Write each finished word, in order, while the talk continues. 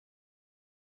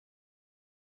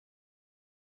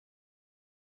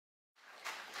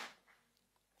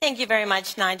Thank you very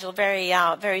much, Nigel.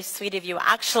 Very sweet of you.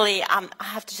 Actually, I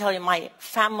have to tell you, my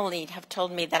family have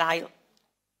told me that I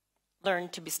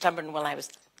learned to be stubborn when I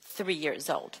was 3 years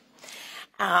old.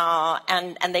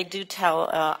 And they do tell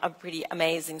a pretty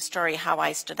amazing story how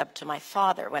I stood up to my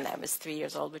father when I was 3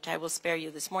 years old, which I will spare you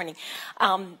this morning.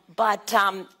 But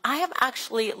I have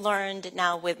actually learned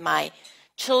now with my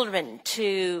children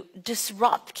to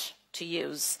disrupt, to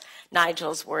use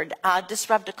Nigel's word,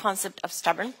 disrupt the concept of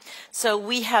stubborn. So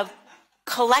we have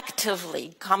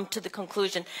collectively come to the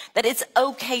conclusion that it's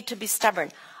okay to be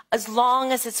stubborn as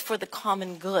long as it's for the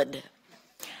common good.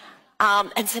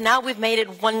 And so now we've made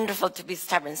it wonderful to be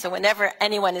stubborn. So whenever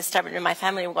anyone is stubborn in my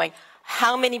family, we're going,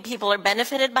 how many people are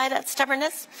benefited by that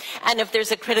stubbornness? And if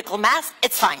there's a critical mass,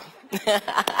 it's fine.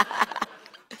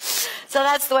 So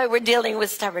that's the way we're dealing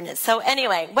with stubbornness. So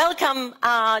anyway, welcome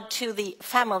to the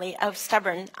family of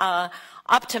stubborn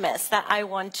optimists that I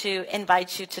want to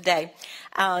invite you today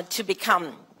to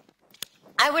become.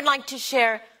 I would like to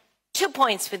share 2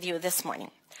 points with you this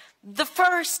morning. The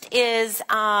first is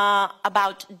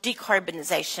about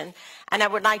decarbonization, and I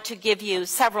would like to give you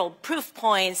several proof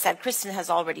points that Kristen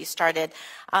has already started,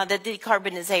 that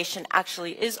decarbonization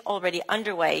actually is already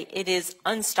underway. It is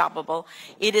unstoppable,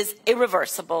 it is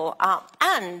irreversible,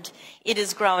 and it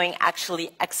is growing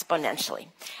actually exponentially.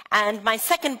 And my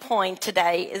second point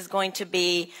today is going to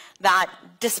be that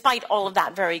despite all of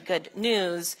that very good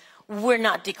news, we're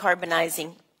not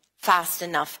decarbonizing fast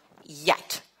enough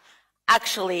yet.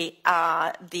 Actually,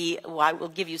 I will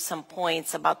give you some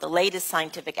points about the latest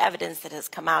scientific evidence that has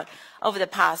come out over the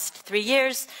past 3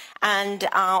 years, and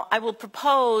I will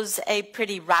propose a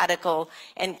pretty radical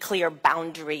and clear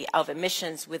boundary of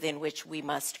emissions within which we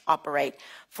must operate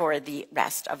for the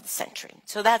rest of the century.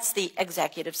 So that's the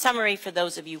executive summary. For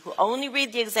those of you who only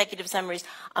read the executive summaries,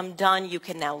 I'm done. You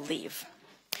can now leave.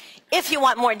 If you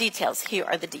want more details, here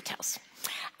are the details.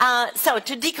 So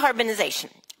to decarbonization.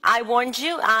 I warned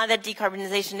you that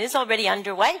decarbonization is already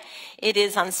underway. It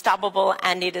is unstoppable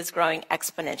and it is growing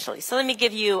exponentially. So let me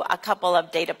give you a couple of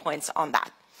data points on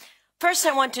that. First,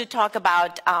 I want to talk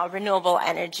about renewable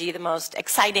energy, the most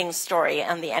exciting story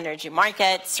on the energy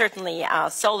market. Certainly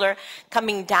solar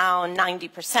coming down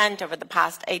 90% over the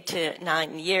past 8 to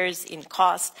 9 years in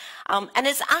cost. And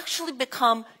it's actually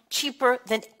become cheaper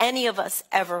than any of us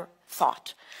ever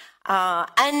thought.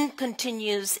 And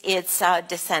continues its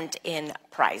descent in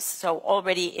price. So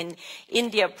already in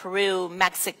India, Peru,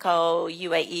 Mexico,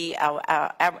 UAE,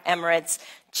 Emirates,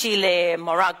 Chile,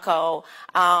 Morocco,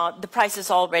 the price is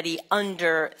already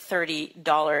under $30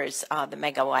 the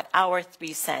megawatt hour,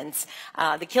 3 cents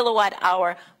the kilowatt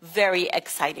hour. Very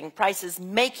exciting prices,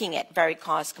 making it very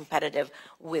cost competitive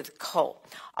with coal.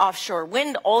 Offshore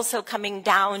wind also coming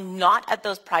down, not at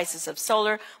those prices of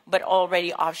solar, but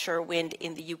already offshore wind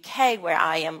in the UK, where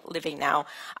I am living now,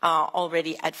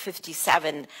 already at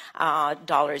 $57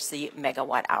 the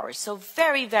megawatt hour. So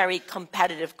very, very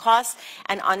competitive costs.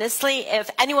 And honestly, if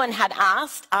anyone had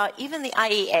asked, even the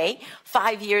IEA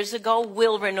 5 years ago,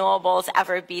 will renewables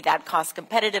ever be that cost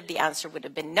competitive? The answer would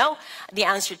have been no. The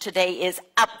answer today is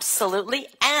absolutely,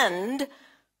 and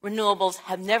renewables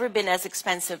have never been as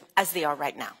expensive as they are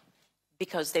right now,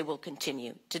 because they will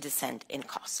continue to descend in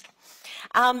cost.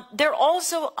 There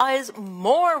also is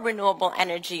more renewable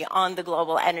energy on the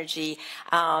global energy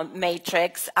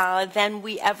matrix than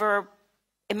we ever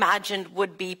imagined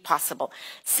would be possible.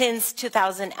 Since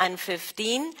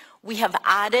 2015, we have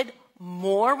added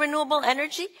more renewable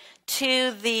energy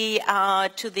to the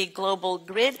global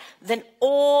grid than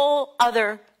all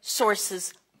other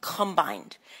sources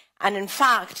combined. And in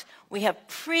fact, we have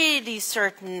pretty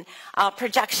certain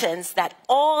projections that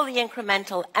all the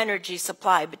incremental energy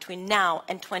supply between now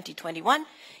and 2021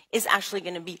 is actually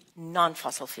going to be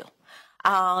non-fossil fuel.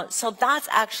 So that's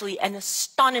actually an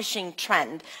astonishing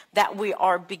trend that we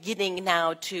are beginning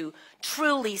now to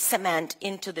truly cement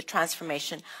into the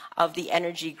transformation of the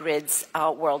energy grids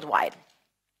worldwide.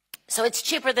 So it's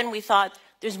cheaper than we thought.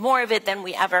 There's more of it than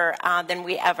we ever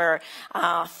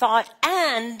thought,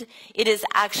 and it is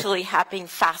actually happening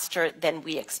faster than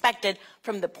we expected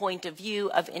from the point of view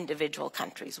of individual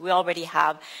countries. We already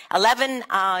have 11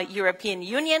 European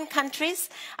Union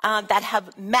countries that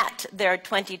have met their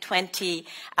 2020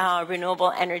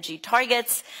 renewable energy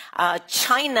targets.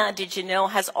 China, did you know,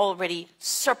 has already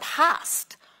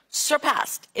surpassed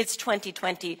its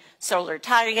 2020 solar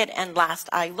target, and last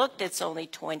I looked, it's only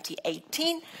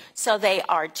 2018, so they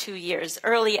are 2 years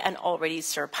early and already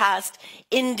surpassed.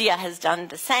 India has done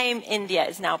the same. India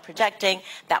is now projecting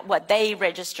that what they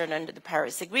registered under the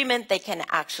Paris Agreement, they can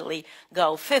actually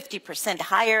go 50%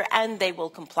 higher, and they will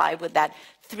comply with that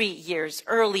 3 years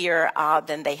earlier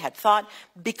than they had thought,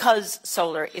 because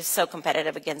solar is so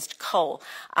competitive against coal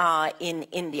in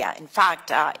India. In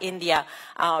fact, India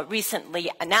recently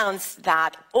announced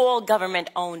that all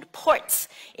government-owned ports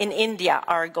in India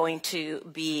are going to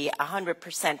be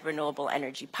 100% renewable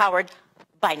energy powered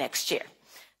by next year.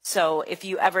 So if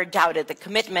you ever doubted the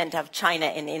commitment of China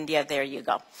in India, there you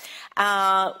go.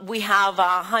 We have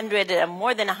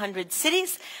more than 100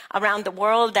 cities around the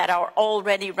world that are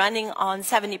already running on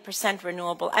 70%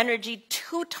 renewable energy,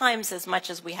 2 times as much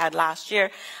as we had last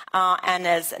year. And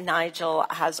as Nigel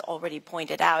has already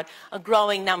pointed out, a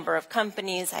growing number of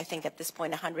companies, I think at this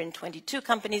point 122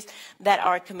 companies, that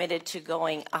are committed to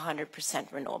going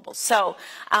 100% renewable. So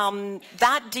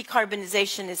that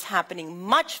decarbonization is happening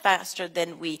much faster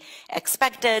than we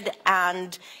expected,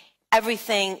 and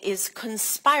everything is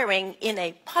conspiring in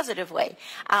a positive way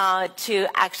to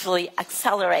actually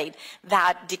accelerate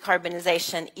that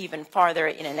decarbonization even farther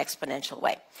in an exponential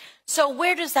way. So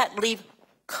where does that leave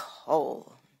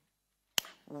coal?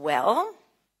 Well,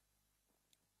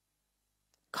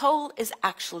 coal is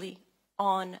actually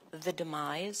on the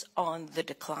demise, on the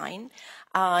decline.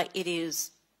 It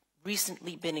is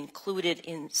recently been included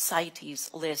in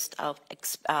CITES list of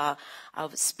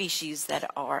species that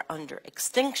are under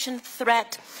extinction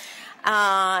threat.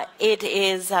 It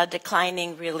is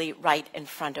declining really right in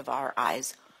front of our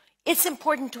eyes. It's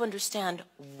important to understand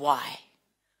why.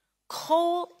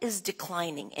 Coal is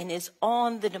declining and is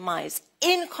on the demise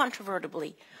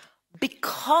incontrovertibly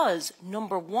because,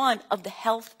 number one, of the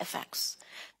health effects.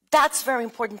 That's very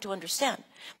important to understand,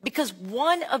 because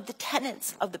one of the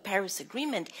tenets of the Paris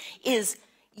Agreement is,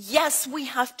 yes, we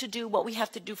have to do what we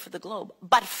have to do for the globe,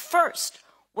 but first,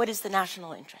 what is the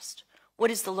national interest?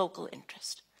 What is the local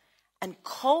interest? And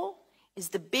coal is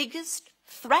the biggest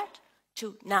threat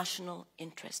to national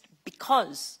interest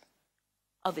because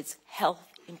of its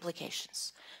health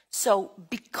implications. So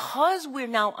because we're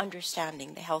now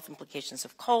understanding the health implications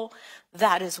of coal,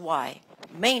 that is why,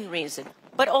 main reason,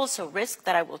 but also risk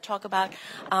that I will talk about,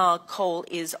 coal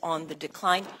is on the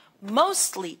decline,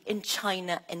 mostly in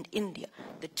China and India,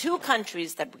 the 2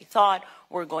 countries that we thought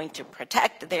were going to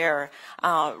protect their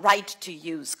right to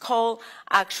use coal.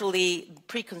 Actually,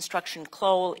 pre-construction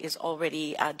coal is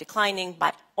already declining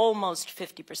by almost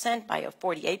 50%, by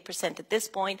 48% at this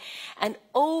point. And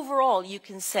overall, you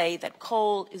can say that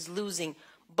coal is losing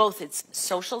both its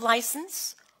social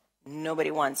license. Nobody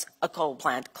wants a coal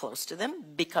plant close to them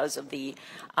because of the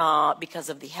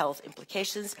health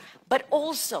implications. But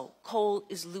also, coal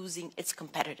is losing its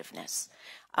competitiveness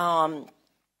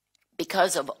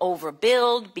because of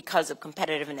overbuild, because of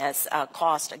competitiveness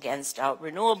cost against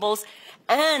renewables,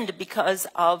 and because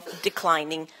of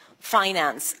declining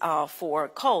finance for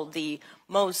coal. The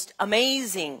most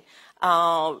amazing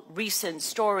recent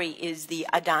story is the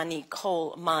Adani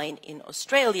coal mine in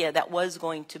Australia that was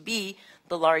going to be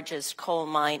the largest coal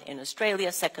mine in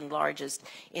Australia, second largest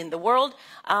in the world.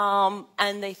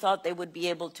 And they thought they would be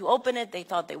able to open it. They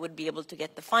thought they would be able to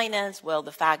get the finance. Well,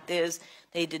 the fact is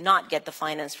they did not get the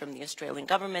finance from the Australian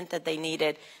government that they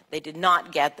needed. They did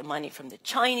not get the money from the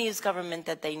Chinese government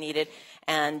that they needed.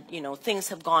 And, you know, things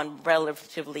have gone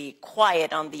relatively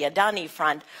quiet on the Adani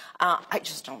front. I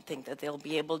just don't think that they'll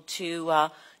be able to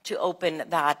open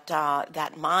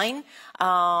that mine.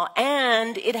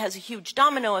 And it has a huge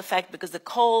domino effect because the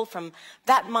coal from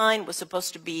that mine was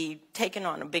supposed to be taken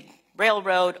on a big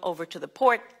railroad over to the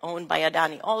port owned by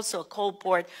Adani, also a coal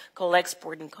port, coal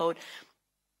export and code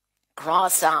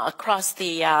across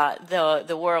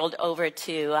the world over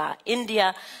to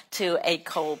India, to a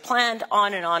coal plant,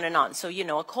 on and on and on. So, you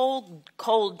know, a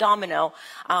coal domino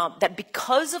that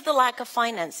because of the lack of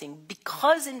financing,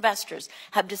 because investors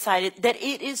have decided that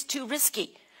it is too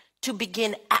risky to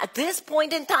begin at this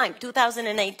point in time,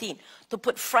 2018, to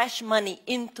put fresh money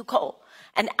into coal,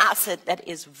 an asset that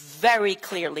is very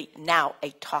clearly now a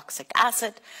toxic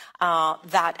asset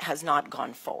that has not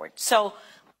gone forward. So,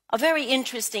 a very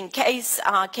interesting case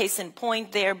in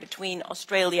point there between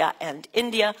Australia and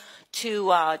India,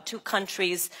 two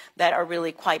countries that are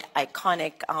really quite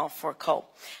iconic for coal.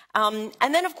 And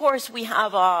then, of course, we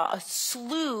have a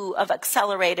slew of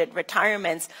accelerated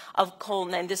retirements of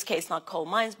coal, in this case not coal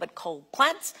mines, but coal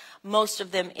plants, most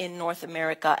of them in North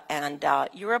America and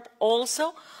Europe,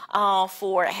 also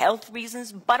for health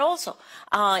reasons, but also,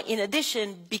 in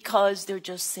addition, because they're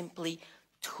just simply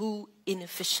too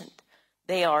inefficient.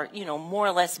 They are, you know, more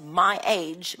or less my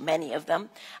age, many of them.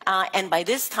 And by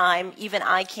this time, even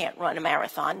I can't run a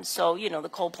marathon. So, you know, the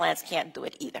coal plants can't do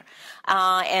it either.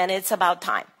 And it's about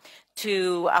time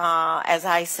to, as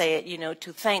I say it, you know,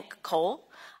 to thank coal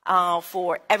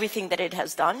for everything that it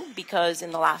has done. Because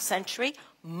in the last century,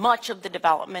 much of the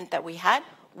development that we had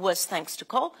was thanks to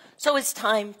coal. So it's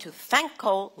time to thank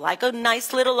coal like a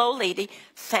nice little old lady.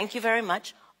 Thank you very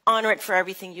much. Honor it for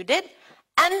everything you did.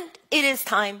 And it is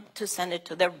time to send it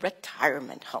to the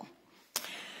retirement home.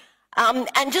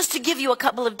 And just to give you a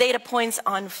couple of data points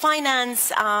on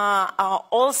finance,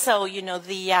 also, you know,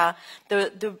 the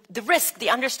risk, the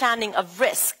understanding of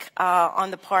risk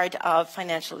on the part of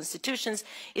financial institutions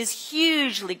is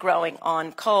hugely growing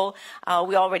on coal.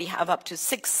 We already have up to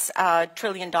 $6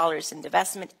 trillion in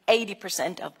divestment.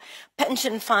 80% of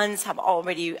pension funds have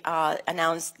already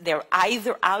announced they're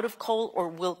either out of coal or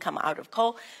will come out of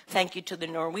coal. Thank you to the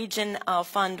Norwegian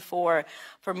fund for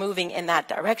moving in that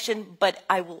direction. But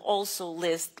I will also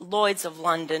list Lloyd's of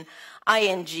London,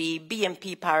 ING,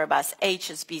 BNP Paribas,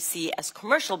 HSBC as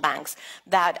commercial banks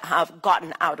that have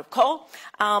gotten out of coal.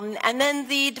 And then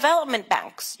the development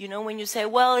banks, you know, when you say,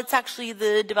 well, it's actually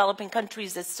the developing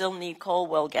countries that still need coal,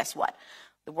 well, guess what?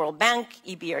 The World Bank,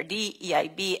 EBRD,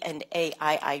 EIB, and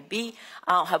AIIB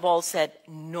have all said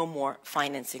no more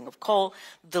financing of coal.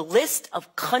 The list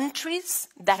of countries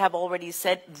that have already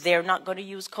said they're not going to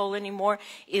use coal anymore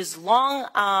is long.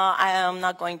 I am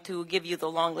not going to give you the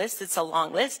long list. It's a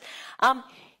long list.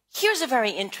 Here's a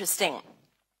very interesting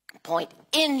point.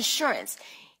 Insurance.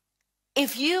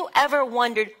 If you ever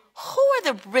wondered, who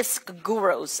are the risk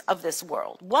gurus of this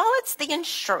world? Well, it's the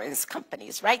insurance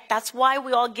companies, right? That's why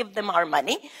we all give them our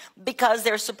money, because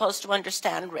they're supposed to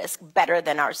understand risk better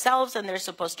than ourselves, and they're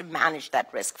supposed to manage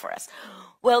that risk for us.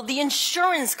 Well, the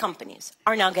insurance companies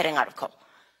are now getting out of coal.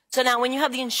 So now when you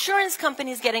have the insurance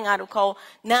companies getting out of coal,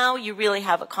 now you really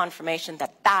have a confirmation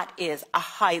that that is a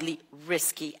highly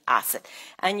risky asset.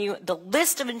 And the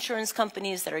list of insurance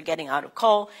companies that are getting out of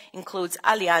coal includes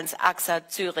Allianz, AXA,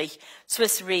 Zurich,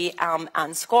 Swiss Re,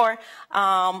 and SCOR,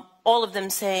 all of them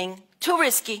saying, too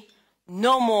risky,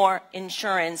 no more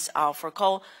insurance for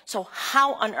coal. So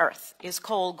how on earth is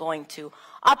coal going to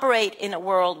operate in a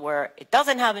world where it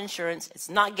doesn't have insurance, it's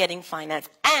not getting financed,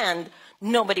 and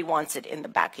nobody wants it in the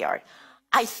backyard?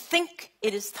 I think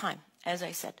it is time, as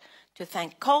I said, to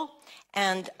thank coal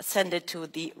and send it to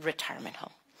the retirement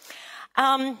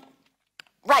home.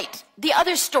 Right, the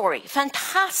other story,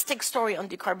 fantastic story on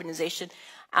decarbonization,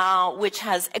 which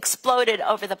has exploded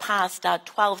over the past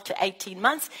 12 to 18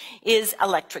 months, is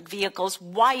electric vehicles.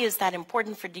 Why is that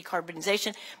important for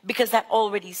decarbonization? Because that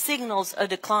already signals a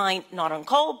decline, not on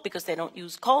coal, because they don't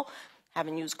use coal,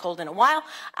 haven't used coal in a while,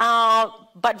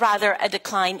 but rather a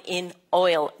decline in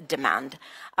oil demand.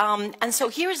 And so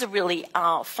here's a really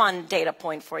fun data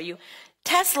point for you.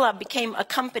 Tesla became a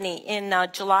company in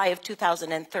July of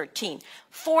 2013.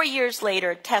 4 years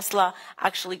later, Tesla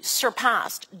actually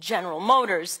surpassed General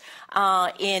Motors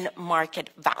in market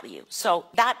value. So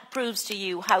that proves to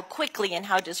you how quickly and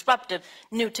how disruptive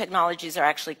new technologies are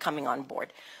actually coming on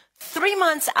board. 3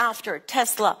 months after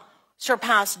Tesla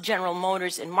surpassed General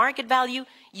Motors in market value,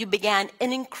 you began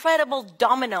an incredible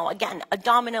domino, again, a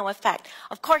domino effect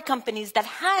of car companies that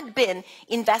had been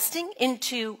investing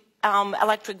into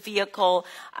electric vehicle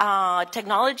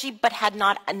technology, but had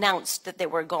not announced that they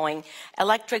were going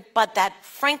electric, but that,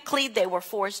 frankly, they were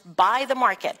forced by the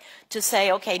market to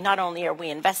say, okay, not only are we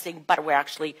investing, but we're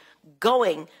actually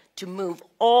going to move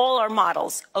all our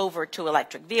models over to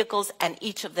electric vehicles, and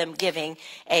each of them giving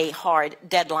a hard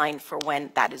deadline for when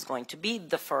that is going to be.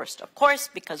 The first, of course,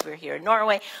 because we're here in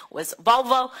Norway, was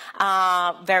Volvo,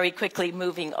 very quickly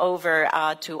moving over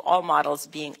to all models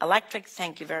being electric.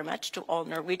 Thank you very much to all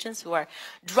Norwegians who are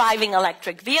driving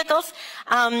electric vehicles.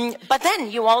 But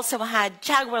then you also had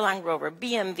Jaguar Land Rover,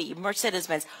 BMW,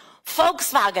 Mercedes-Benz,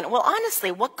 Volkswagen. Well,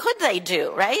 honestly, what could they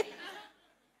do, right?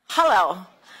 Hello.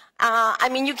 I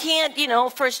mean, you can't, you know,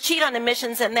 first cheat on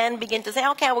emissions and then begin to say,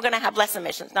 okay, we're going to have less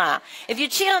emissions. No, no. If you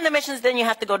cheat on emissions, then you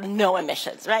have to go to no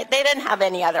emissions, right? They didn't have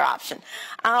any other option.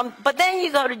 But then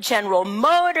you go to General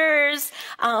Motors,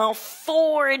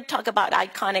 Ford, talk about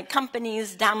iconic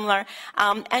companies, Daimler.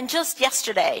 And just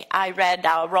yesterday, I read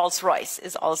Rolls-Royce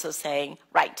is also saying,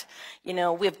 right, you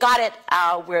know, we've got it.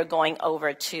 We're going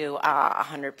over to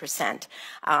 100%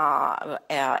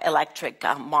 electric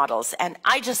models. And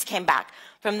I just came back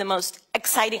from the most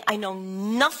exciting, I know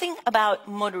nothing about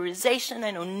motorization,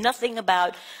 I know nothing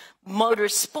about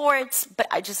motorsports, but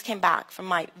I just came back from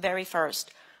my very first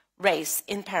race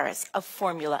in Paris of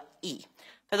Formula E.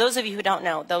 For those of you who don't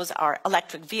know, those are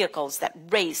electric vehicles that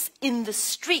race in the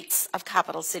streets of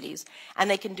capital cities, and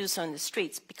they can do so in the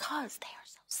streets because they are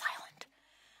so silent.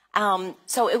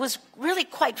 So it was really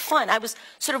quite fun. I was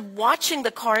sort of watching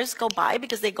the cars go by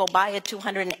because they go by at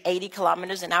 280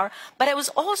 kilometers an hour, but I was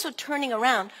also turning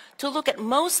around to look at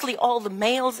mostly all the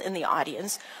males in the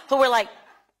audience who were like,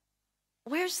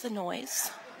 Where's the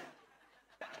noise?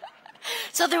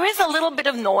 So there is a little bit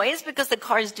of noise because the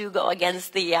cars do go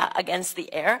against the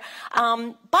air,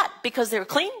 but because they're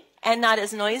clean and not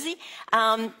as noisy,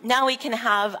 now we can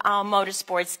have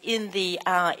motorsports in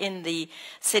the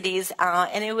cities,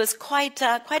 and it was quite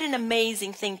an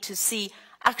amazing thing to see.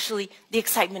 Actually, the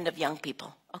excitement of young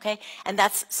people. Okay, and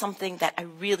that's something that I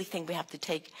really think we have to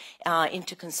take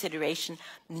into consideration.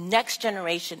 Next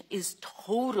generation is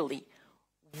totally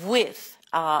with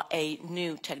a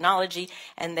new technology,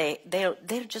 and they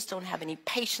just don't have any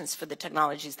patience for the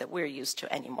technologies that we're used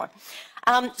to anymore.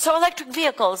 So electric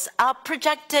vehicles,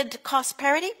 projected cost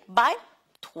parity by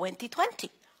 2020.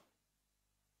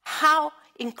 How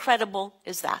incredible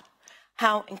is that?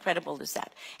 How incredible is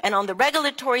that? And on the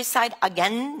regulatory side,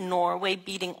 again, Norway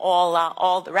beating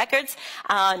all the records.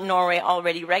 Norway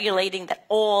already regulating that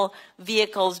all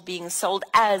vehicles being sold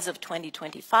as of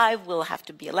 2025 will have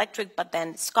to be electric, but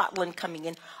then Scotland coming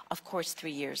in, of course,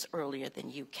 3 years earlier than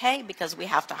UK, because we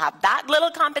have to have that little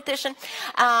competition.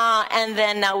 And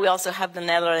then now we also have the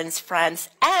Netherlands, France,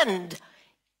 and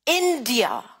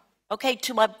India. Okay,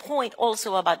 to my point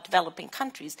also about developing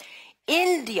countries.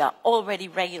 India already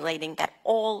regulating that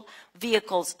all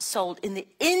vehicles sold in the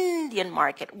Indian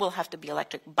market will have to be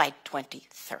electric by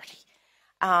 2030.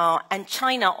 And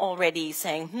China already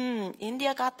saying,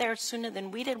 India got there sooner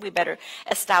than we did, we better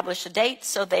establish a date.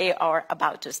 So they are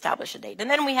about to establish a date. And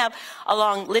then we have a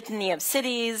long litany of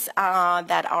cities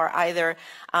that are either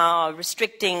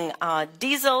restricting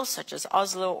diesel, such as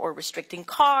Oslo, or restricting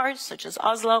cars, such as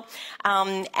Oslo,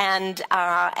 and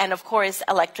of course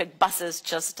electric buses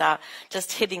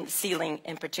just hitting the ceiling,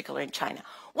 in particular in China.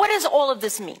 What does all of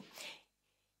this mean?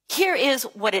 Here is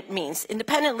what it means,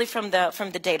 independently from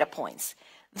the data points,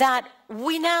 that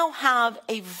we now have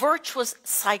a virtuous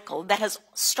cycle that has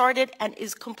started and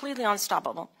is completely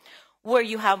unstoppable, where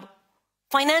you have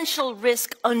financial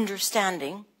risk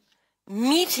understanding,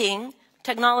 meeting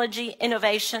technology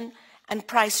innovation and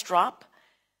price drop,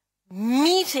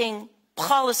 meeting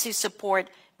policy support,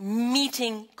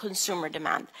 meeting consumer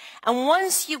demand. And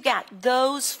once you get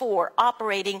those four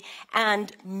operating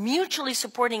and mutually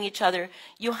supporting each other,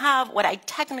 you have what I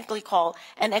technically call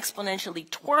an exponentially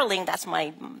twirling, that's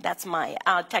my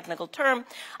technical term,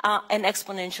 an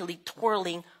exponentially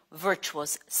twirling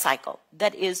virtuous cycle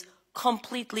that is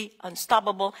completely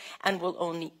unstoppable and will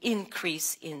only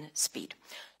increase in speed.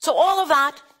 So all of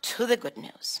that to the good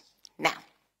news. Now,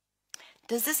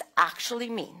 does this actually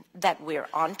mean that we're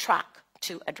on track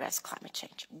to address climate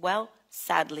change? Well,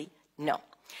 sadly, no.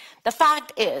 The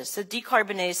fact is that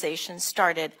decarbonization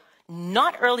started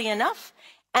not early enough,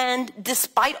 and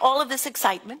despite all of this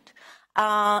excitement,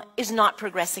 is not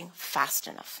progressing fast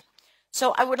enough.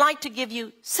 So I would like to give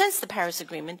you, since the Paris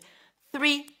Agreement,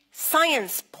 3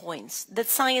 science points that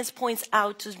science points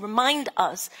out to remind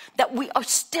us that we are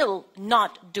still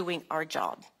not doing our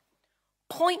job.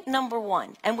 Point number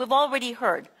 1, and we've already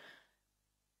heard,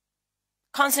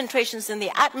 concentrations in the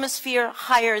atmosphere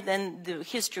higher than the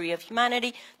history of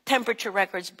humanity, temperature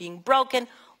records being broken.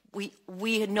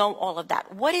 We know all of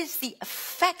that. What is the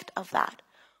effect of that?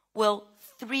 Well,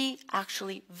 3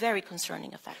 actually very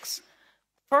concerning effects.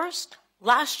 First,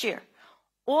 last year,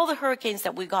 all the hurricanes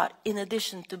that we got, in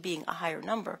addition to being a higher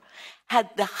number, had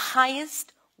the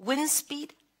highest wind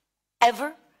speed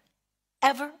ever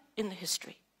in the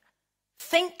history.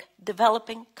 Think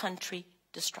developing country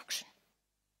destruction.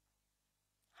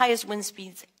 Highest wind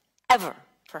speeds ever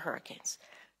for hurricanes.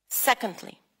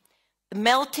 Secondly, the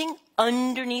melting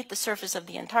underneath the surface of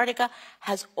the Antarctica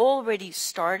has already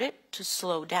started to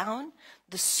slow down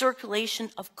the circulation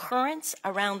of currents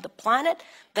around the planet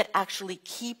that actually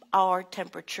keep our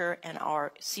temperature and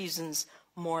our seasons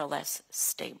more or less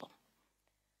stable.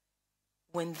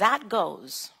 When that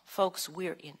goes, folks,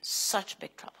 we're in such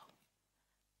big trouble.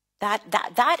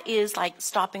 That is like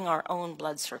stopping our own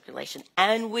blood circulation.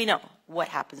 And we know what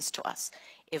happens to us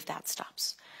if that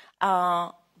stops.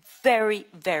 Very,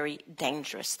 very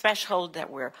dangerous threshold that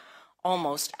we're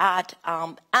almost at.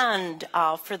 And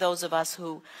for those of us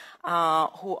who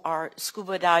are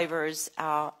scuba divers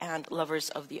and lovers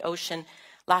of the ocean,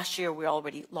 last year we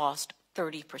already lost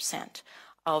 30%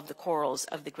 of the corals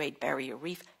of the Great Barrier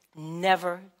Reef,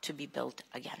 never to be built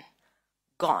again.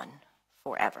 Gone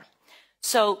forever.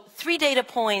 So 3 data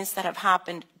points that have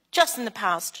happened just in the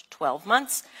past 12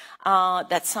 months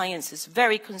that science is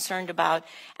very concerned about,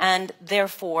 and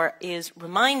therefore is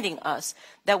reminding us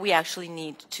that we actually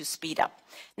need to speed up.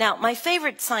 Now, my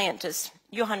favorite scientist,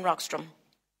 Johan Rockström,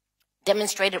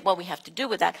 demonstrated what we have to do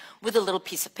with that with a little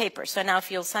piece of paper. So I now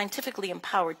feel scientifically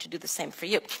empowered to do the same for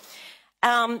you.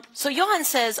 So Johan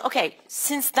says, okay,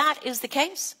 since that is the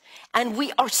case, and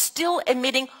we are still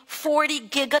emitting 40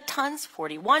 gigatons,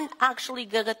 41 actually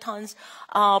gigatons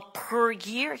per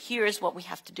year, here's what we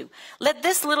have to do. Let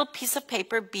this little piece of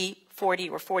paper be 40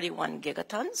 or 41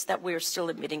 gigatons that we're still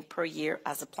emitting per year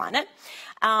as a planet.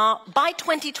 By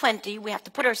 2020, we have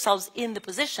to put ourselves in the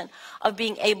position of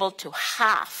being able to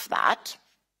halve that,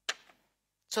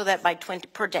 so that by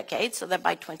per decade, so that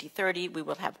by 2030 we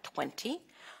will have 20.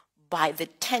 By the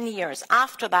 10 years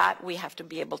after that, we have to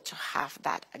be able to halve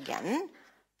that again.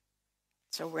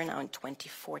 So we're now in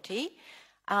 2040.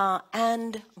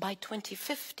 And by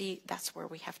 2050, that's where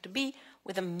we have to be,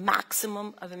 with a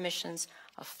maximum of emissions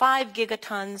of 5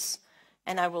 gigatons.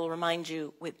 And I will remind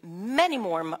you, with many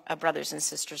more brothers and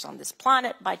sisters on this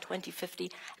planet by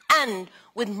 2050, and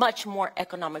with much more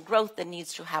economic growth that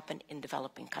needs to happen in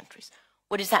developing countries.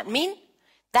 What does that mean?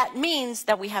 That means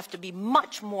that we have to be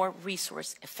much more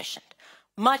resource efficient.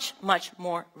 Much, much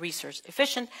more resource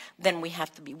efficient than we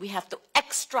have to be. We have to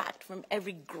extract from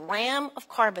every gram of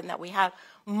carbon that we have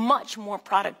much more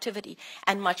productivity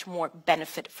and much more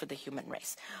benefit for the human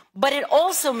race. But it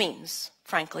also means,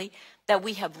 frankly, that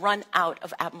we have run out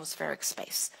of atmospheric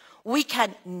space. We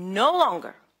can no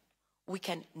longer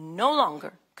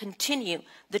continue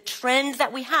the trend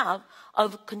that we have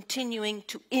of continuing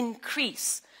to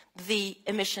increase the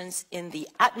emissions in the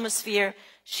atmosphere.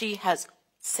 She has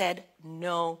said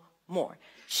no more.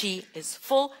 She is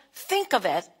full. Think of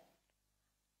it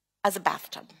as a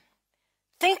bathtub.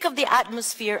 Think of the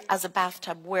atmosphere as a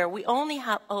bathtub where we only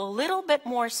have a little bit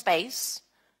more space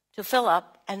to fill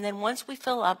up, and then once we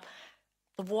fill up,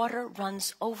 the water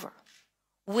runs over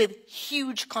with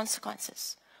huge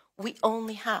consequences. We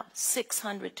only have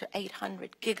 600 to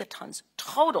 800 gigatons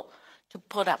total to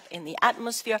put up in the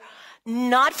atmosphere,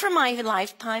 not for my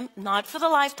lifetime, not for the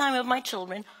lifetime of my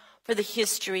children, for the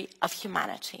history of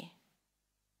humanity.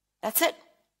 That's it.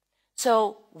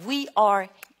 So we are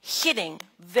hitting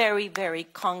very, very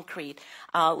concrete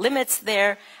limits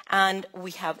there, and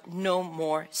we have no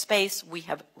more space. We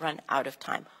have run out of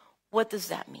time. What does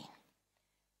that mean?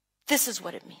 This is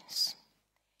what it means.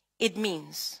 It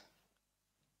means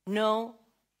no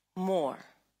more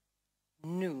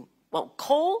new. Well,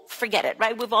 coal, forget it,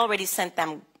 right? We've already sent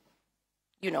them,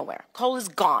 you know where. Coal is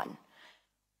gone.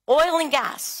 Oil and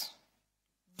gas,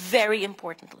 very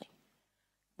importantly,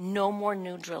 no more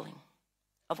new drilling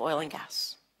of oil and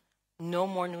gas. No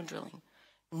more new drilling.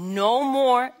 No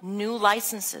more new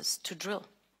licenses to drill.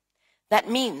 That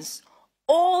means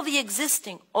all the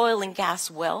existing oil and gas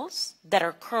wells that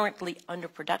are currently under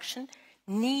production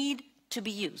need to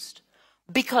be used,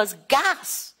 because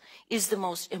gas is the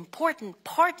most important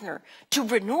partner to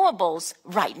renewables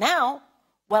right now,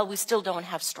 while we still don't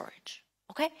have storage,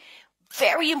 okay?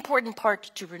 Very important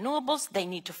part to renewables. They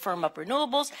need to firm up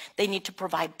renewables. They need to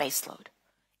provide baseload.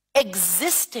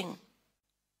 Existing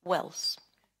wells,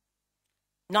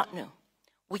 not new.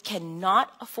 We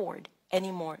cannot afford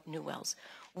any more new wells.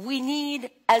 We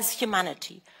need, as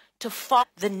humanity, to follow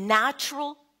the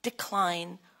natural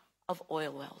decline of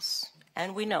oil wells.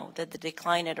 And we know that the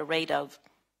decline at a rate of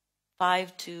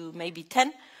 5 to maybe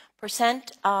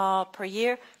 10% per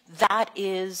year, that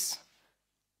is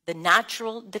the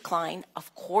natural decline.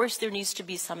 Of course, there needs to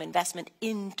be some investment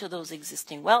into those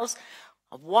existing wells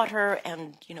of water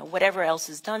and whatever else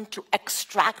is done to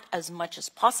extract as much as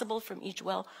possible from each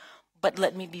well. But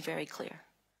let me be very clear.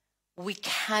 We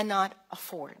cannot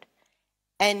afford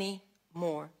any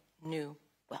more new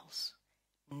wells.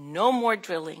 No more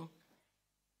drilling.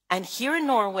 And here in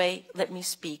Norway, let me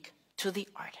speak to the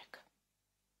Arctic.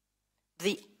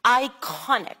 The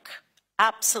iconic,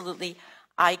 absolutely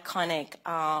iconic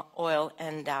oil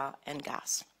and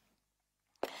gas.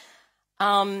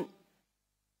 Let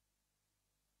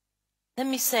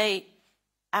me say,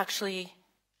 actually,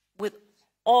 with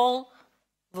all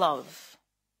love,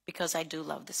 because I do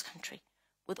love this country,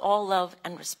 with all love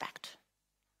and respect,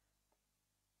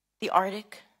 the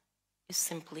Arctic is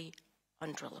simply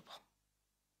undrillable.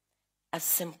 As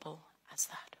simple as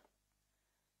that.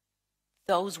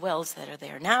 Those wells that are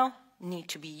there now need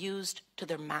to be used to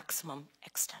their maximum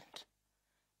extent.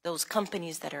 Those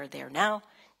companies that are there now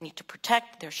need to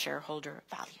protect their shareholder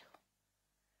value.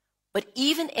 But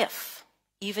even if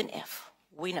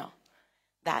we know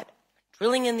that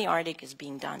drilling in the Arctic is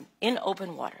being done in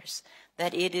open waters,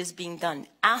 that it is being done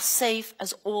as safe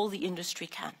as all the industry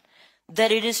can,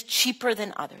 that it is cheaper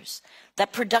than others,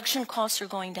 that production costs are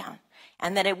going down,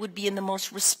 and that it would be in the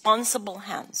most responsible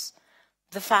hands,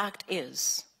 the fact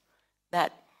is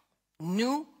that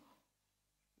new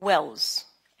wells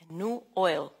and new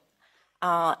oil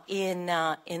in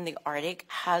the Arctic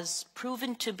has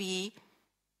proven to be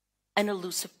an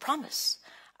elusive promise.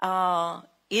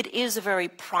 It is a very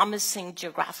promising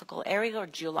geographical area or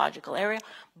geological area,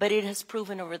 but it has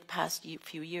proven over the past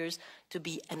few years to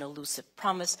be an elusive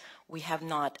promise. We have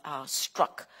not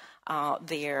struck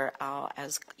there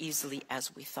as easily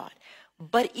as we thought.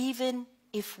 But even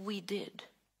if we did,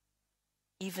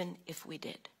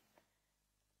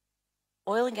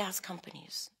 oil and gas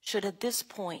companies should at this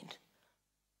point,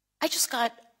 I just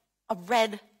got a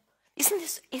red, isn't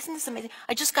this amazing?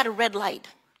 I just got a red light.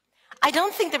 I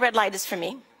don't think the red light is for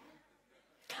me.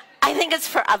 I think it's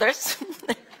for others.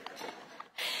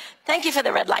 Thank you for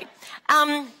the red light.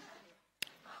 Oil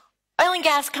and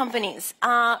gas companies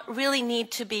really need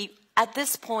to be, at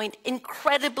this point,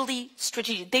 incredibly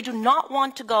strategic. They do not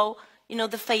want to go,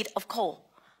 the fate of coal.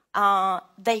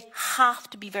 They have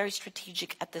to be very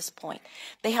strategic at this point.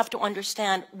 They have to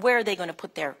understand where they're going to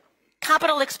put their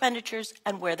capital expenditures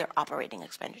and where their operating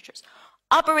expenditures.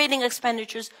 Operating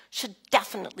expenditures should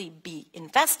definitely be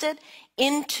invested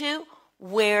into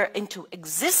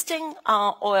existing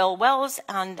oil wells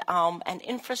and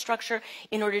infrastructure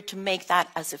in order to make that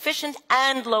as efficient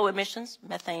and low emissions,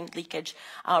 methane leakage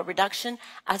reduction,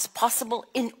 as possible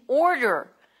in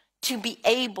order to be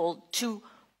able to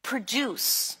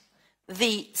produce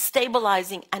the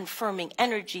stabilizing and firming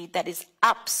energy that is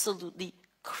absolutely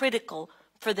critical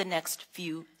for the next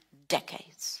few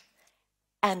decades.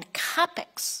 And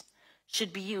CapEx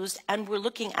should be used, and we're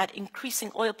looking at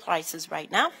increasing oil prices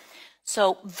right now.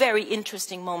 So very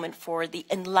interesting moment for the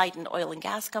enlightened oil and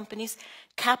gas companies.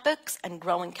 CapEx and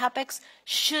growing CapEx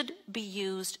should be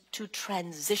used to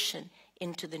transition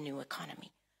into the new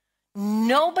economy.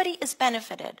 Nobody is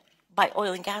benefited by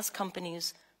oil and gas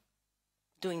companies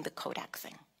doing the Kodak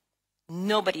thing.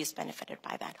 Nobody is benefited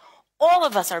by that. All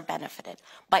of us are benefited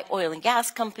by oil and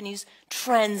gas companies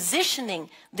transitioning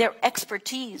their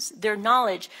expertise, their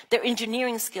knowledge, their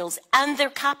engineering skills, and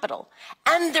their capital,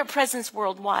 and their presence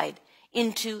worldwide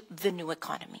into the new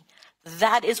economy.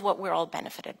 That is what we're all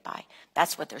benefited by.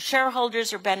 That's what their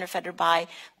shareholders are benefited by.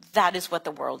 That is what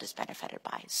the world is benefited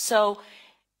by. So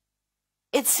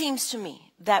it seems to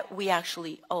me that we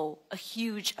actually owe a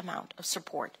huge amount of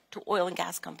support to oil and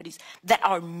gas companies that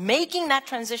are making that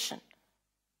transition,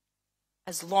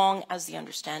 as long as the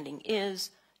understanding is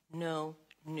no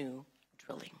new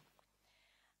drilling.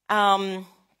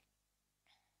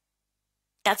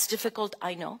 That's difficult,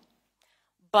 I know,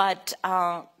 but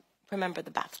remember the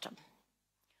bathtub.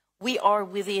 We are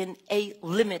within a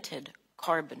limited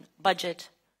carbon budget.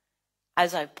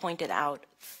 As I've pointed out,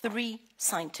 3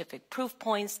 scientific proof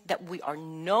points that we are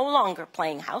no longer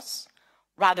playing house.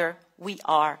 Rather, we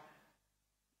are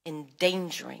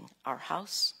endangering our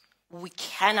house. We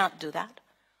cannot do that.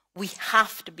 We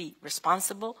have to be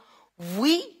responsible.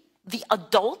 We, the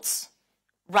adults,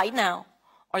 right now,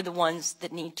 are the ones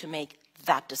that need to make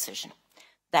that decision.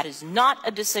 That is not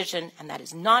a decision, and that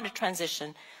is not a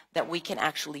transition that we can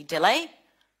actually delay,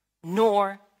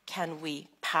 nor can we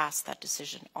pass that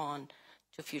decision on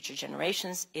to future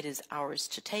generations. It is ours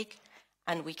to take,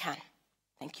 and we can.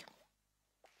 Thank you.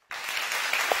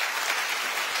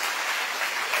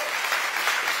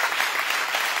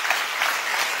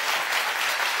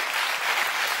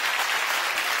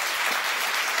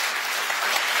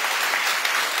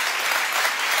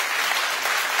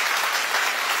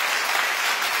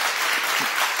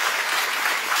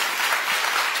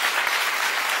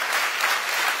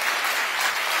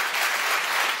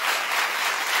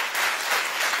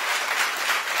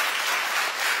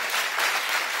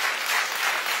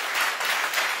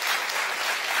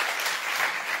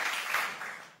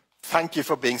 Thank you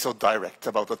for being so direct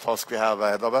about the task we have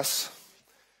ahead of us.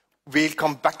 We'll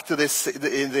come back to this,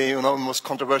 the most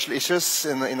controversial issues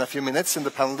in a few minutes in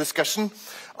the panel discussion.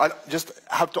 I just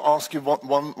have to ask you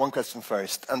one question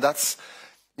first, and that's,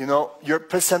 you're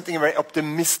presenting a very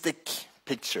optimistic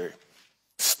picture.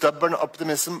 Stubborn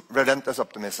optimism, relentless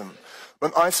optimism.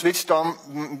 When I switched on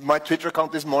my Twitter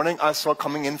account this morning, I saw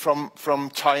coming in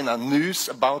from China news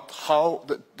about how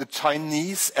the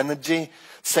Chinese energy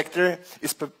sector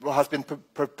has been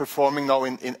performing now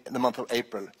in the month of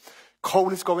April.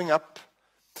 Coal is going up.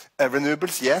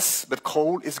 Renewables, yes, but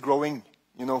coal is growing,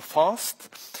 fast.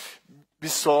 We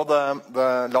saw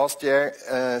the last year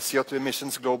CO2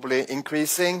 emissions globally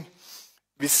increasing.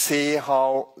 We see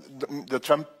how the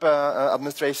Trump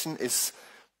administration is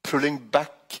pulling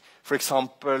back, for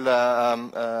example,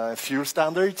 fuel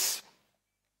standards.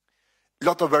 A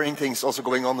lot of worrying things also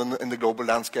going on in the global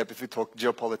landscape if we talk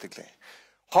geopolitically.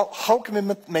 How can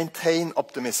we maintain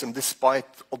optimism despite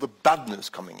all the bad news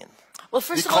coming in? Well,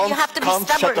 first of all, you have to be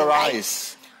stubborn, right?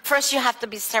 Eyes. First, you have to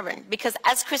be stubborn, because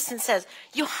as Kristen says,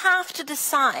 you have to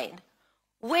decide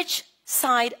which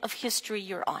side of history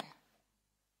you're on.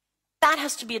 That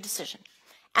has to be a decision.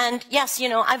 And yes, you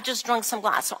know, I've just drunk some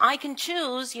glass, so I can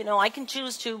choose, you know, I can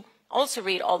choose to also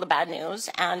read all the bad news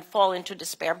and fall into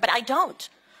despair, but I don't.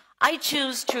 I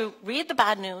choose to read the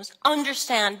bad news,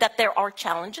 understand that there are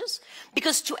challenges,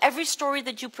 because to every story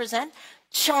that you present,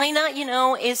 China, you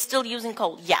know, is still using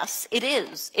coal. Yes, it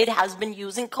is. It has been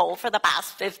using coal for the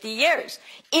past 50 years.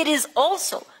 It is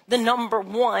also the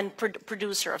 #1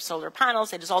 producer of solar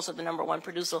panels. It is also the #1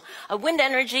 producer of wind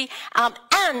energy.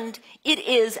 And it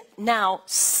is now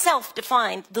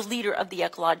self-defined the leader of the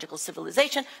ecological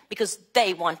civilization because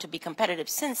they want to be competitive.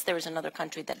 Since there is another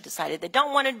country that decided they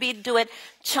don't want to do it,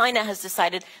 China has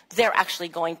decided they're actually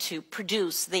going to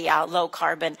produce the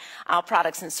low-carbon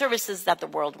products and services that the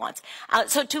world wants.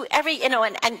 So to every, you know,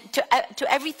 and to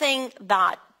everything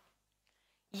that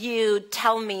you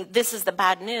tell me this is the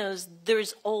bad news,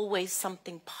 there's always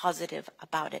something positive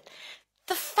about it.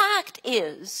 The fact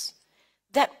is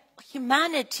that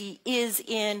humanity is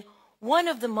in one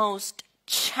of the most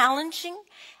challenging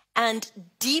and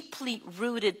deeply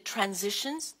rooted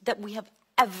transitions that we have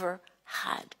ever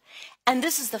had. And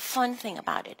this is the fun thing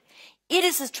about it. It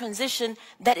is a transition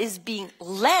that is being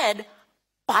led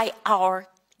by our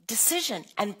decision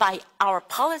and by our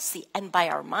policy and by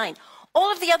our mind. All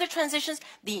of the other transitions,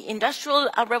 the Industrial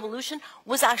Revolution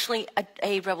was actually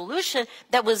a revolution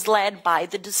that was led by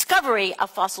the discovery of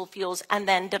fossil fuels and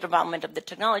then the development of the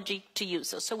technology to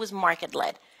use those. So it was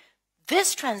market-led.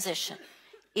 This transition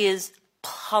is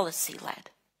policy-led,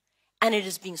 and it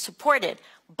is being supported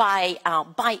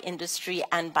by industry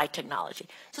and by technology.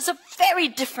 So it's a very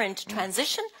different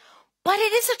transition, but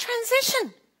it is a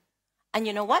transition. And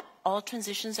you know what? All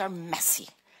transitions are messy,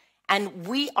 and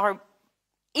we are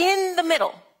in the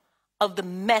middle of the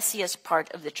messiest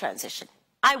part of the transition.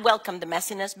 I welcome the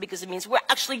messiness because it means we're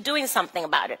actually doing something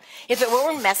about it. If it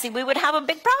weren't messy, we would have a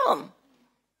big problem.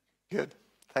 Good,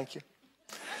 thank you.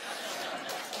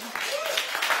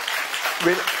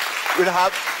 We'll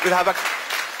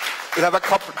have a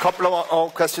couple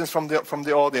of questions from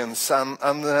the audience. And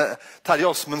Terje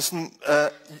Osmundsen,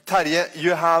 Terje,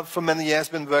 you have for many years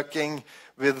been working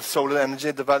with solar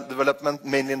energy development,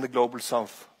 mainly in the global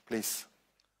south. Please.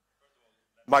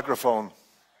 Microphone. Mrs.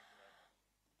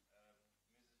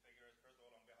 Figueres, first of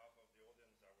all, on behalf of the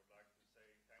audience, I would like to say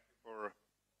thank you for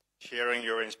sharing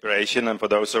your inspiration. And for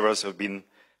those of us who have been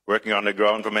working on the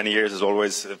ground for many years, it's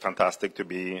always fantastic to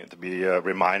be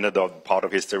reminded of part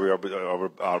of history we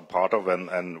are part of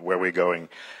and where we're going.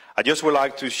 I just would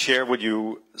like to share with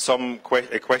you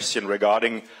a question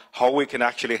regarding how we can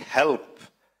actually help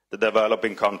the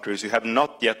developing countries who have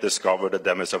not yet discovered the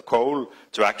demise of coal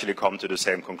to actually come to the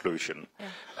same conclusion. Yeah.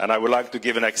 And I would like to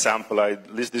give an example.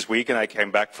 This weekend I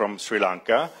came back from Sri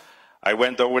Lanka. I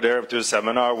went over there to a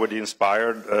seminar with the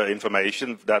inspired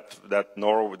information that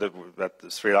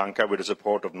Sri Lanka, with the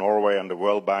support of Norway and the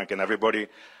World Bank and everybody,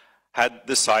 had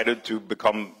decided to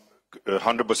become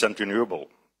 100% renewable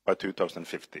by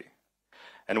 2050.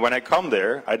 And when I come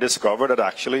there, I discovered that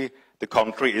actually the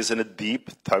country is in a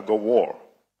deep tug of war,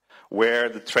 where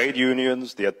the trade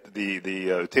unions, the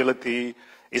utility,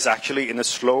 is actually in a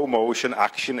slow motion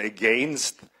action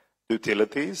against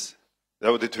utilities,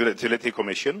 the Utility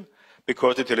Commission,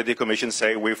 because the Utility Commission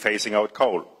say we're phasing out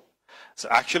coal. So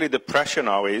actually the pressure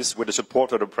now is, with the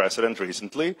support of the President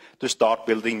recently, to start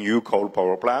building new coal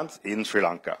power plants in Sri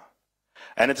Lanka.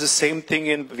 And it's the same thing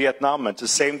in Vietnam, it's the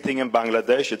same thing in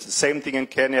Bangladesh, it's the same thing in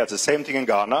Kenya, it's the same thing in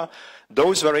Ghana.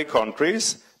 Those very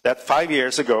countries that 5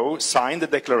 years ago signed a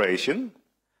declaration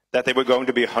that they were going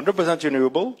to be 100%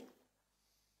 renewable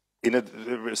in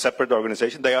a separate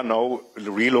organization, they are now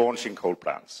relaunching coal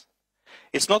plants.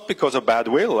 It's not because of bad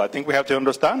will. I think we have to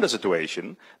understand the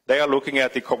situation. They are looking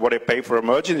at what they pay for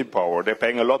emergency power. They're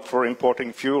paying a lot for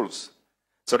importing fuels.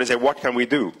 So they say, what can we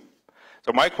do?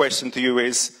 So my question to you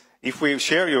is, if we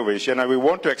share your vision and we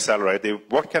want to accelerate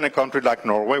it, what can a country like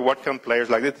Norway, what can players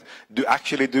like this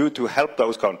actually do to help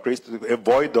those countries to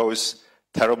avoid those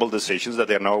terrible decisions that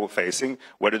they're now facing,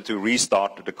 whether to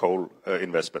restart the coal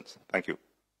investments? Thank you.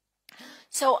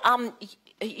 So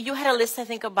you had a list, I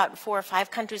think, about 4 or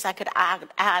 5 countries. I could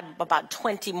add about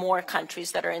 20 more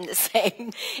countries that are in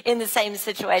the same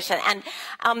situation. And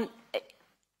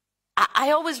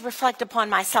I always reflect upon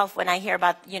myself when I hear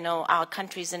about,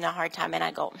 countries in a hard time, and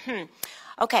I go,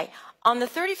 okay. On the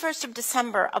 31st of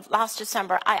December, of last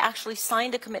December, I actually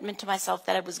signed a commitment to myself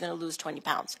that I was going to lose 20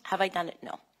 pounds. Have I done it?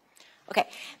 No. Okay.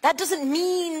 That doesn't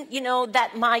mean,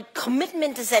 that my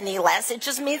commitment is any less. It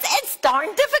just means it's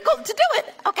darn difficult to do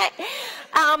it. Okay.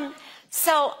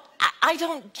 So I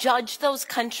don't judge those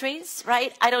countries,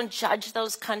 right? I don't judge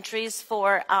those countries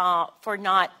for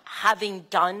not having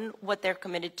done what they're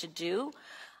committed to do.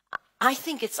 I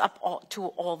think it's up to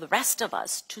all the rest of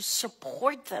us to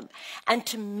support them and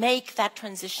to make that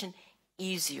transition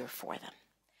easier for them.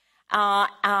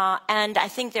 And I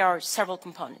think there are several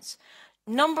components.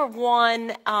 Number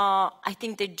one, I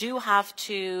think they do have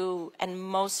to, and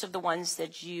most of the ones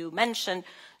that you mentioned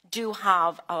do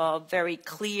have a very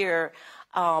clear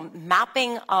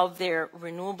mapping of their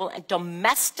renewable and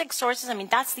domestic sources. I mean,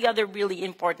 that's the other really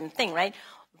important thing, right?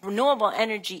 Renewable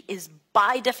energy is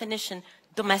by definition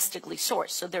domestically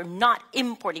sourced. So they're not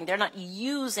importing, they're not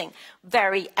using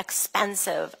very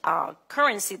expensive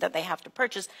currency that they have to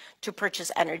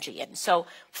purchase energy in. So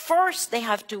first they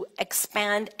have to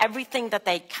expand everything that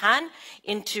they can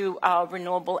into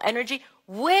renewable energy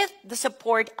with the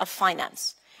support of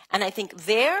finance. And I think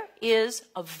there is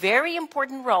a very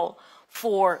important role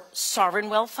for sovereign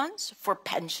wealth funds, for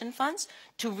pension funds,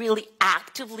 to really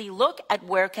actively look at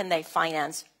where can they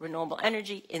finance renewable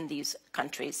energy in these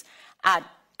countries at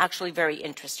actually very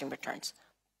interesting returns.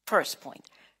 First point.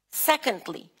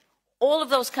 Secondly, all of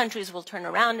those countries will turn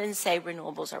around and say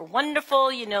renewables are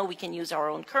wonderful, you know, we can use our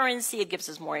own currency, it gives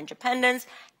us more independence,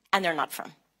 and they're not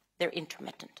firm. They're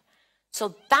intermittent.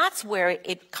 So that's where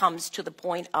it comes to the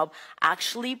point of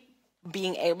actually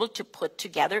being able to put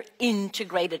together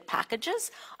integrated packages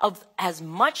of as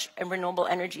much renewable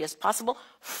energy as possible,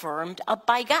 firmed up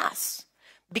by gas.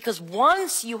 Because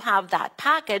once you have that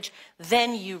package,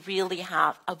 then you really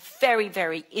have a very,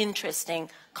 very interesting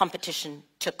competition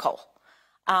to coal.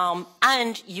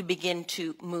 And you begin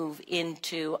to move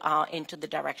into the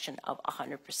direction of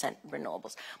 100%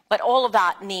 renewables. But all of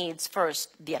that needs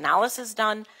first the analysis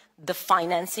done, the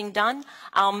financing done,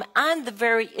 and the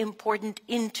very important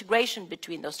integration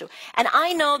between those two. And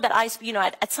I know that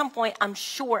at some point, I'm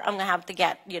sure I'm going to have to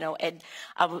get,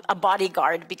 a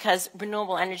bodyguard, because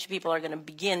renewable energy people are going to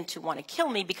begin to want to kill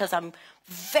me, because I'm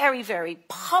very, very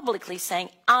publicly saying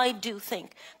I do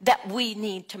think that we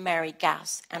need to marry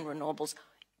gas and renewables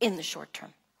in the short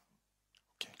term.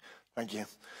 Okay, thank you.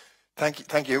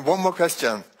 Thank you. One more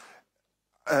question.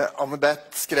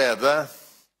 Annebeth Skrede,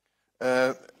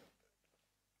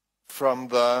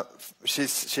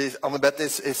 Annebeth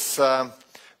is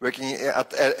working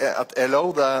at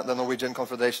LO, the Norwegian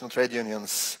Confederation of Trade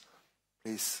Unions.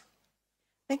 Please.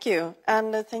 Thank you,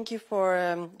 and thank you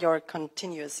for your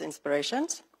continuous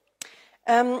inspirations.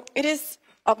 It is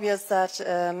obvious that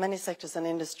many sectors and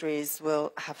industries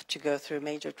will have to go through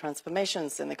major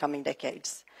transformations in the coming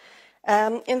decades.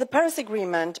 In the Paris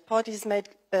Agreement, parties made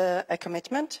a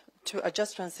commitment to a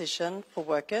just transition for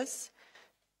workers,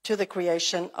 to the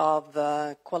creation of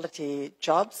quality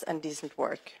jobs and decent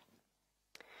work.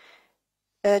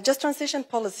 Just transition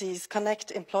policies connect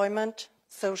employment,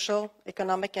 social,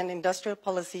 economic and industrial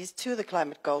policies to the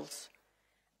climate goals.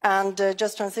 And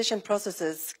just transition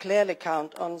processes clearly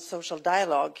count on social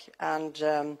dialogue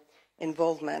and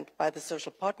involvement by the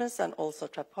social partners and also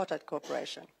tripartite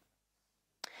cooperation.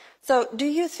 So do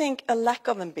you think a lack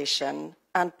of ambition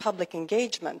and public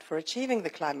engagement for achieving the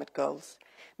climate goals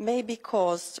may be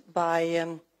caused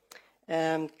by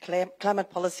climate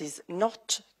policies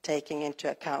not taking into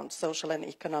account social and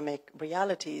economic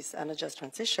realities and a just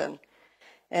transition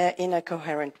in a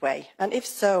coherent way? And if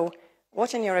so,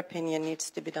 what, in your opinion, needs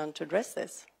to be done to address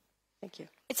this? Thank you.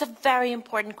 It's a very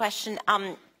important question.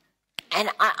 And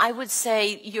I would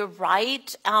say you're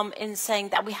right in saying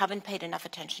that we haven't paid enough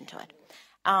attention to it.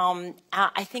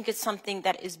 I think it's something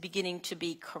that is beginning to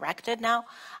be corrected now.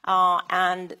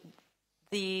 And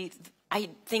I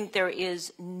think there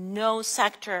is no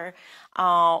sector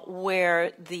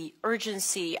where the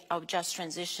urgency of just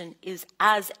transition is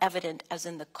as evident as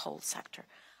in the coal sector.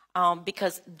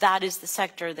 Because that is the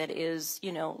sector that is,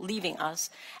 leaving us.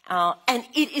 And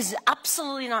it is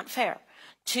absolutely not fair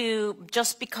to,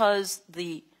 just because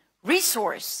the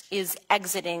resource is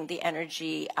exiting the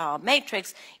energy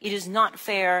matrix, it is not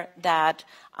fair that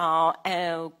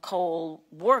coal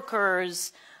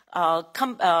workers,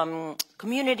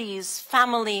 communities,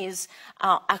 families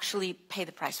actually pay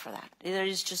the price for that. It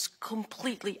is just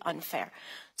completely unfair.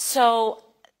 So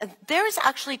there is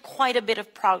actually quite a bit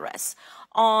of progress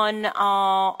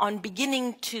on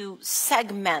beginning to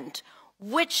segment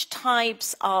which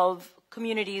types of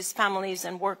communities, families,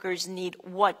 and workers need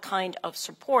what kind of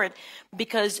support,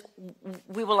 because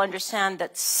we will understand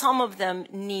that some of them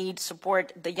need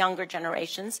support, the younger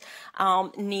generations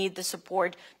need the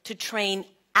support to train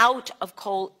out of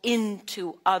coal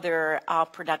into other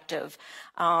productive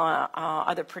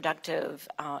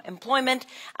employment,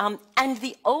 and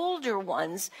the older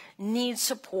ones need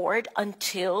support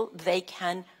until they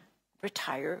can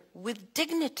retire with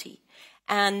dignity.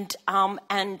 And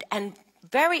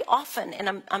very often,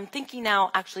 and I'm thinking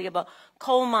now actually of a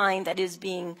coal mine that is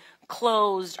being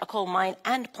closed, a coal mine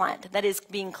and plant that is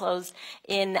being closed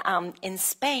in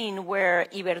Spain, where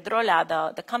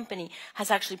Iberdrola, the company,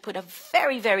 has actually put a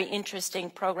very, very interesting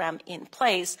program in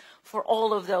place for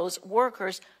all of those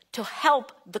workers to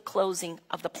help the closing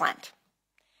of the plant.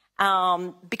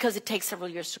 Because it takes several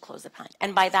years to close the plant.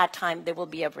 And by that time, there will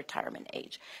be a retirement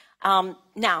age.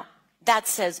 Now, that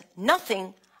says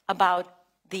nothing about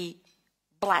the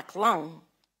black lung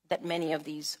that many of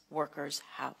these workers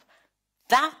have.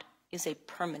 That is a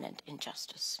permanent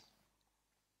injustice.